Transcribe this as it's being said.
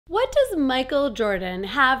What does Michael Jordan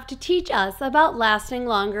have to teach us about lasting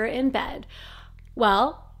longer in bed?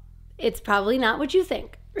 Well, it's probably not what you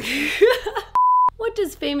think. What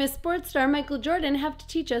does famous sports star Michael Jordan have to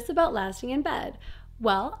teach us about lasting in bed?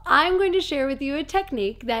 Well, I'm going to share with you a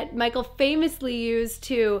technique that Michael famously used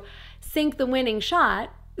to sink the winning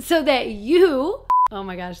shot so that you, oh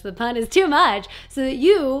my gosh, the pun is too much, so that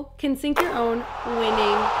you can sink your own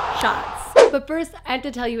winning shots. But first, I have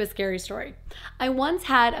to tell you a scary story. I once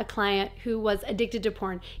had a client who was addicted to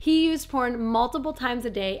porn. He used porn multiple times a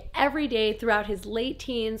day, every day throughout his late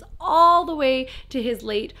teens, all the way to his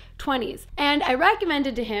late 20s. And I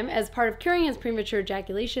recommended to him, as part of curing his premature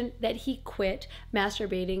ejaculation, that he quit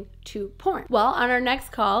masturbating to porn. Well, on our next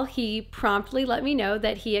call, he promptly let me know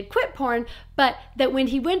that he had quit porn, but that when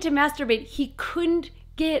he went to masturbate, he couldn't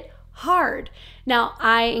get hard. Now,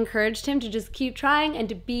 I encouraged him to just keep trying and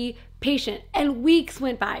to be patient, and weeks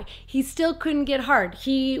went by. He still couldn't get hard.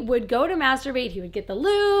 He would go to masturbate, he would get the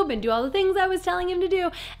lube and do all the things I was telling him to do,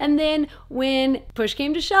 and then when push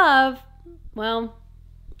came to shove, well,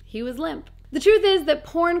 he was limp. The truth is that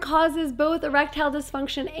porn causes both erectile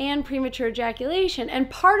dysfunction and premature ejaculation, and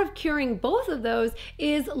part of curing both of those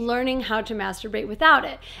is learning how to masturbate without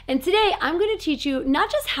it. And today I'm going to teach you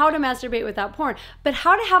not just how to masturbate without porn, but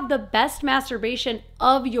how to have the best masturbation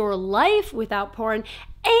of your life without porn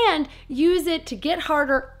and use it to get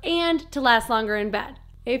harder and to last longer in bed.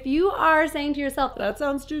 If you are saying to yourself, that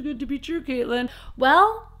sounds too good to be true, Caitlin,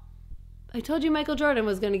 well, I told you Michael Jordan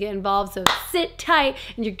was going to get involved, so sit tight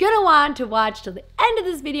and you're going to want to watch till the end of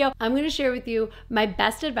this video. I'm going to share with you my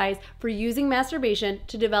best advice for using masturbation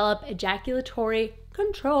to develop ejaculatory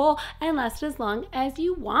control and last as long as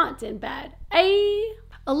you want in bed. A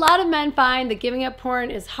lot of men find that giving up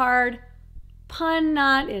porn is hard. Pun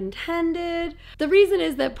not intended. The reason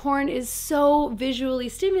is that porn is so visually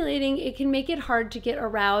stimulating, it can make it hard to get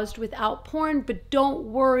aroused without porn, but don't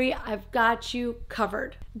worry, I've got you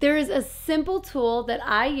covered. There is a simple tool that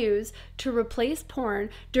I use to replace porn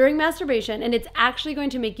during masturbation, and it's actually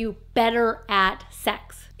going to make you better at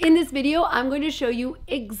sex. In this video, I'm going to show you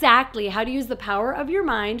exactly how to use the power of your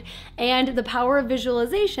mind and the power of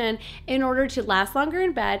visualization in order to last longer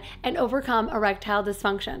in bed and overcome erectile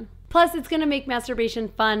dysfunction. Plus, it's gonna make masturbation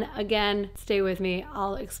fun again. Stay with me,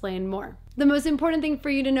 I'll explain more. The most important thing for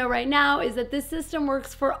you to know right now is that this system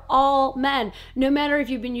works for all men, no matter if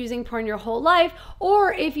you've been using porn your whole life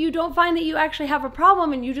or if you don't find that you actually have a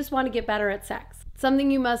problem and you just wanna get better at sex.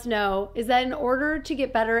 Something you must know is that in order to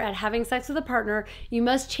get better at having sex with a partner, you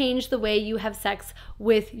must change the way you have sex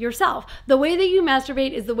with yourself. The way that you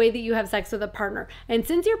masturbate is the way that you have sex with a partner. And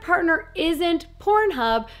since your partner isn't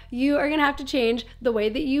Pornhub, you are gonna have to change the way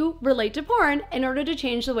that you relate to porn in order to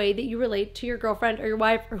change the way that you relate to your girlfriend or your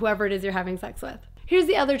wife or whoever it is you're having sex with. Here's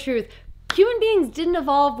the other truth. Human beings didn't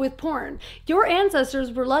evolve with porn. Your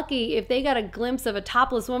ancestors were lucky if they got a glimpse of a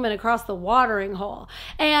topless woman across the watering hole.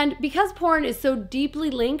 And because porn is so deeply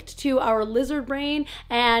linked to our lizard brain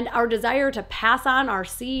and our desire to pass on our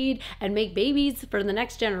seed and make babies for the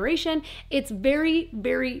next generation, it's very,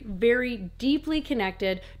 very, very deeply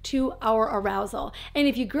connected to our arousal. And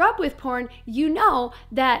if you grew up with porn, you know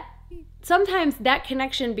that sometimes that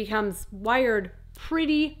connection becomes wired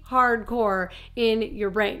pretty hardcore in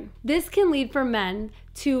your brain. This can lead for men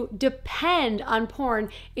to depend on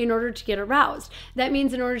porn in order to get aroused. That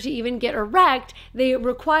means in order to even get erect, they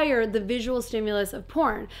require the visual stimulus of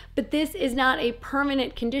porn. But this is not a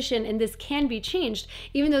permanent condition, and this can be changed,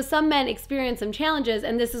 even though some men experience some challenges,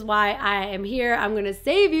 and this is why I am here. I'm gonna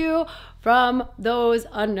save you from those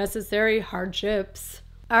unnecessary hardships.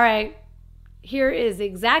 All right, here is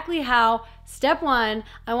exactly how. Step one,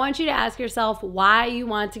 I want you to ask yourself why you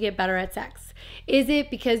want to get better at sex. Is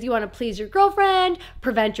it because you want to please your girlfriend,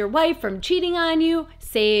 prevent your wife from cheating on you,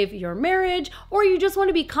 save your marriage, or you just want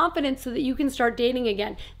to be confident so that you can start dating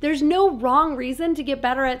again? There's no wrong reason to get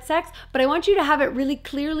better at sex, but I want you to have it really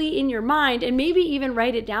clearly in your mind and maybe even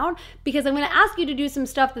write it down, because I'm going to ask you to do some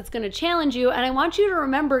stuff that's going to challenge you, and I want you to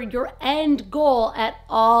remember your end goal at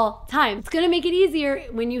all times. It's going to make it easier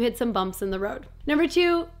when you hit some bumps in the road. Number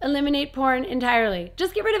two, eliminate porn entirely.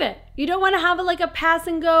 Just get rid of it. You don't want to have it like a pass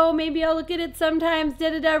and go, maybe I'll look at it sometimes,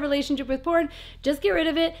 da-da-da relationship with porn. Just get rid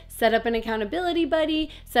of it. Set up an accountability buddy,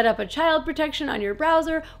 set up a child protection on your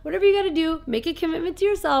browser, whatever you got to do, make a commitment to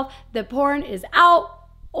yourself that porn is out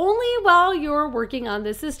only while you're working on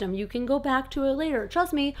this system. You can go back to it later.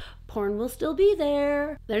 Trust me, porn will still be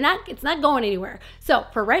there. It's not going anywhere. So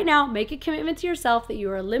for right now, make a commitment to yourself that you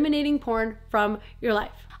are eliminating porn from your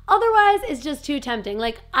life. Otherwise, it's just too tempting.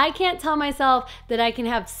 Like, I can't tell myself that I can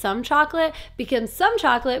have some chocolate, because some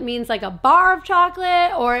chocolate means like a bar of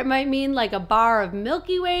chocolate, or it might mean like a bar of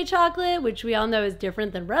Milky Way chocolate, which we all know is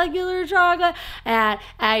different than regular chocolate. And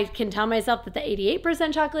I can tell myself that the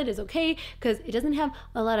 88% chocolate is okay because it doesn't have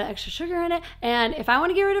a lot of extra sugar in it. And if I want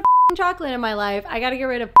to get rid of chocolate in my life, I got to get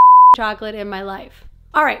rid of chocolate in my life.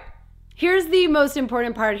 All right, here's the most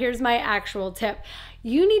important part. Here's my actual tip.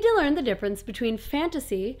 You need to learn the difference between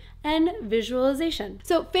fantasy and visualization.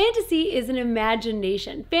 So fantasy is an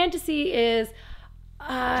imagination. Fantasy is,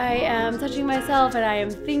 I am touching myself and I am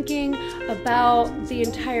thinking about the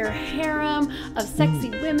entire harem of sexy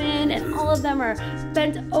women, and all of them are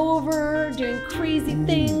bent over doing crazy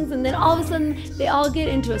things, and then all of a sudden they all get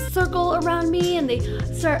into a circle around me and they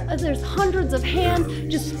start, there's hundreds of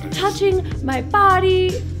hands just touching my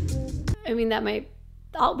body. I mean, that might,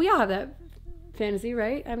 we all have that fantasy,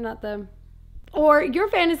 right? I'm not the... Or your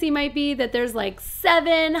fantasy might be that there's like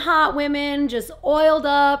 7 hot women just oiled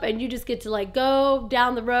up and you just get to like go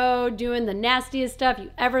down the road doing the nastiest stuff you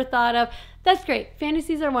ever thought of. That's great.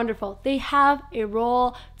 Fantasies are wonderful. They have a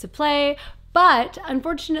role to play, but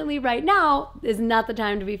unfortunately right now is not the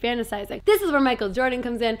time to be fantasizing. This is where Michael Jordan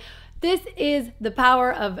comes in. This is the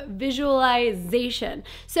power of visualization.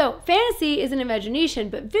 So fantasy is an imagination,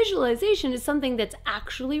 but visualization is something that's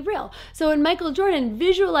actually real. So when Michael Jordan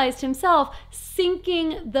visualized himself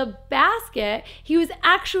sinking the basket, he was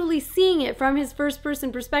actually seeing it from his first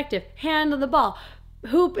person perspective, hand on the ball,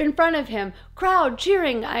 hoop in front of him, crowd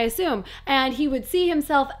cheering, I assume, and he would see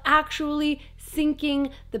himself actually sinking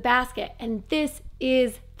the basket. And this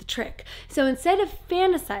is the trick. So instead of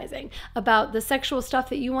fantasizing about the sexual stuff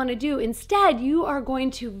that you want to do, instead you are going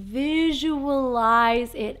to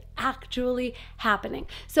visualize it actually happening.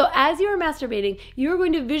 So as you're masturbating, you're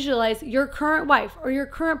going to visualize your current wife or your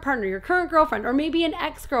current partner, your current girlfriend, or maybe an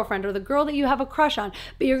ex-girlfriend or the girl that you have a crush on,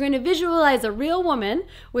 but you're going to visualize a real woman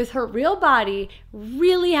with her real body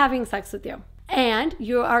really having sex with you. And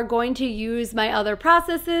you are going to use my other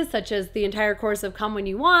processes, such as the entire course of Come When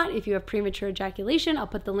You Want. If you have premature ejaculation, I'll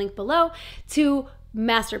put the link below, to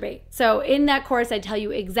masturbate. So in that course, I tell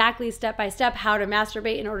you exactly step by step how to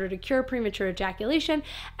masturbate in order to cure premature ejaculation.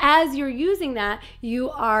 As you're using that,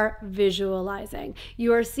 you are visualizing.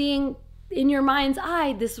 You are seeing in your mind's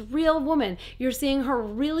eye this real woman. You're seeing her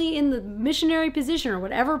really in the missionary position or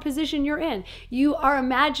whatever position you're in. You are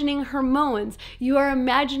imagining her moans. You are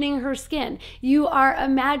imagining her skin. You are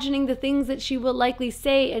imagining the things that she will likely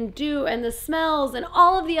say and do, and the smells and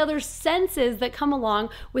all of the other senses that come along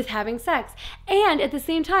with having sex. And at the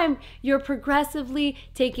same time, you're progressively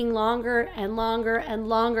taking longer and longer and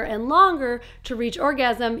longer and longer to reach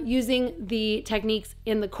orgasm using the techniques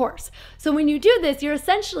in the course. So when you do this, you're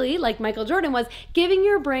essentially, like Michael Jordan was, giving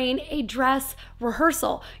your brain a dress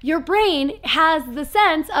rehearsal. Your brain has the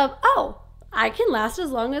sense of, oh, I can last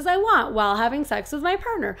as long as I want while having sex with my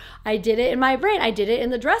partner. I did it in my brain. I did it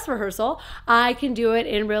in the dress rehearsal. I can do it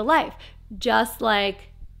in real life, just like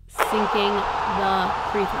sinking the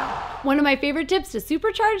free throw. One of my favorite tips to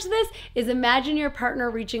supercharge this is imagine your partner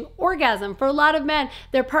reaching orgasm. For a lot of men,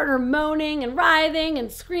 their partner moaning and writhing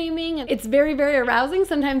and screaming, and it's very, very arousing.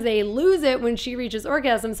 Sometimes they lose it when she reaches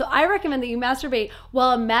orgasm. So I recommend that you masturbate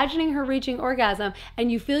while imagining her reaching orgasm,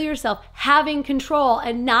 and you feel yourself having control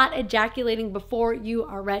and not ejaculating before you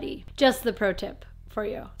are ready. Just the pro tip for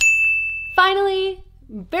you. Finally,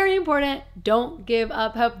 very important, don't give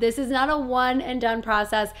up hope. This is not a one and done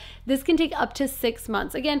process. This can take up to 6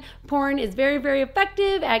 months. Again, porn is very, very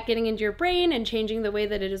effective at getting into your brain and changing the way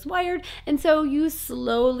that it is wired. And so you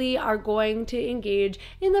slowly are going to engage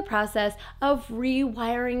in the process of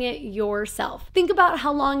rewiring it yourself. Think about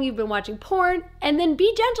how long you've been watching porn, and then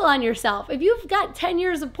be gentle on yourself. If you've got 10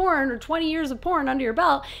 years of porn or 20 years of porn under your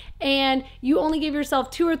belt, and you only give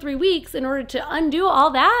yourself 2 or 3 weeks in order to undo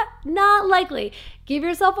all that, not likely. Give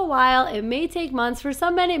yourself a while. It may take months. For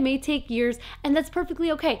some men, it may take years, and that's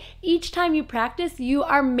perfectly okay. Each time you practice, you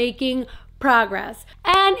are making progress.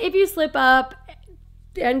 And if you slip up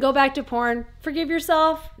and go back to porn, forgive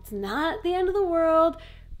yourself. It's not the end of the world.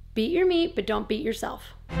 Beat your meat, but don't beat yourself.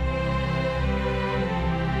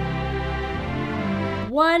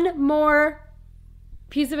 One more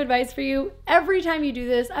piece of advice for you. Every time you do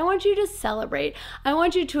this, I want you to celebrate. I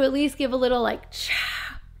want you to at least give a little like,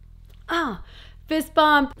 fist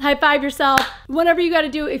bump, high five yourself, whatever you got to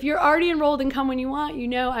do. If you're already enrolled in Come When You Want, you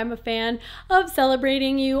know I'm a fan of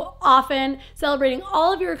celebrating you often. Celebrating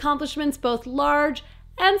all of your accomplishments, both large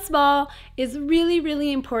and small, is really,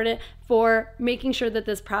 really important for making sure that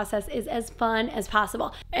this process is as fun as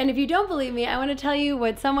possible. And if you don't believe me, I want to tell you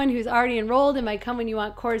what someone who's already enrolled in my Come When You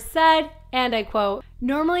Want course said. and I quote,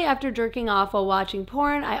 "Normally after jerking off while watching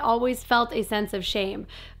porn, I always felt a sense of shame.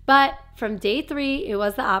 But from day 3, it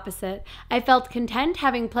was the opposite. I felt content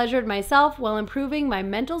having pleasured myself while improving my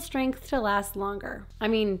mental strength to last longer." I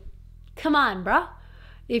mean, come on, bruh.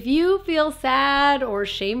 If you feel sad or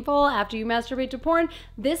shameful after you masturbate to porn,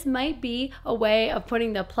 this might be a way of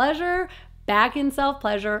putting the pleasure back in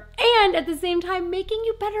self-pleasure and at the same time making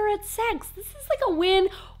you better at sex. This is like a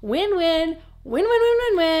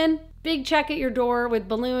win-win-win-win-win-win-win. Big check at your door with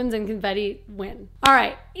balloons and confetti, win. All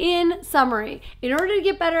right, in summary, in order to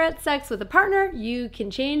get better at sex with a partner, you can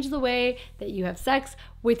change the way that you have sex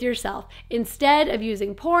with yourself. Instead of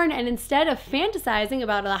using porn and instead of fantasizing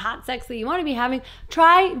about the hot sex that you want to be having,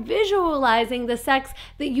 try visualizing the sex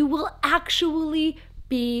that you will actually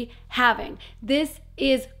be having. This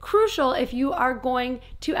is crucial if you are going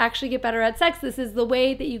to actually get better at sex. This is the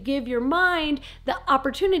way that you give your mind the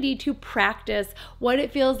opportunity to practice what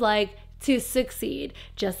it feels like to succeed.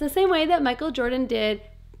 Just the same way that Michael Jordan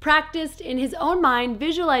practiced in his own mind,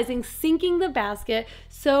 visualizing sinking the basket,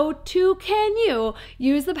 so too can you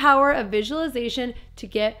use the power of visualization to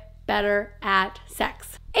get better at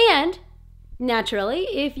sex. And naturally,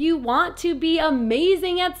 if you want to be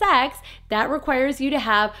amazing at sex, that requires you to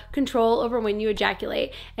have control over when you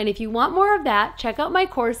ejaculate. And if you want more of that, check out my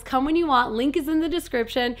course, Come When You Want. Link is in the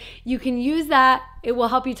description. You can use that. It will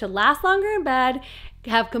help you to last longer in bed,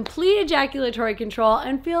 have complete ejaculatory control,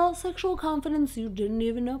 and feel sexual confidence you didn't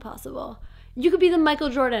even know possible. You could be the Michael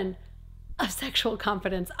Jordan of sexual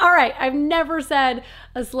confidence. All right, I've never said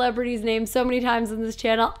a celebrity's name so many times in this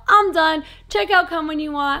channel. I'm done. Check out Come When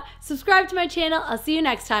You Want. Subscribe to my channel. I'll see you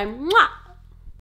next time. Mwah!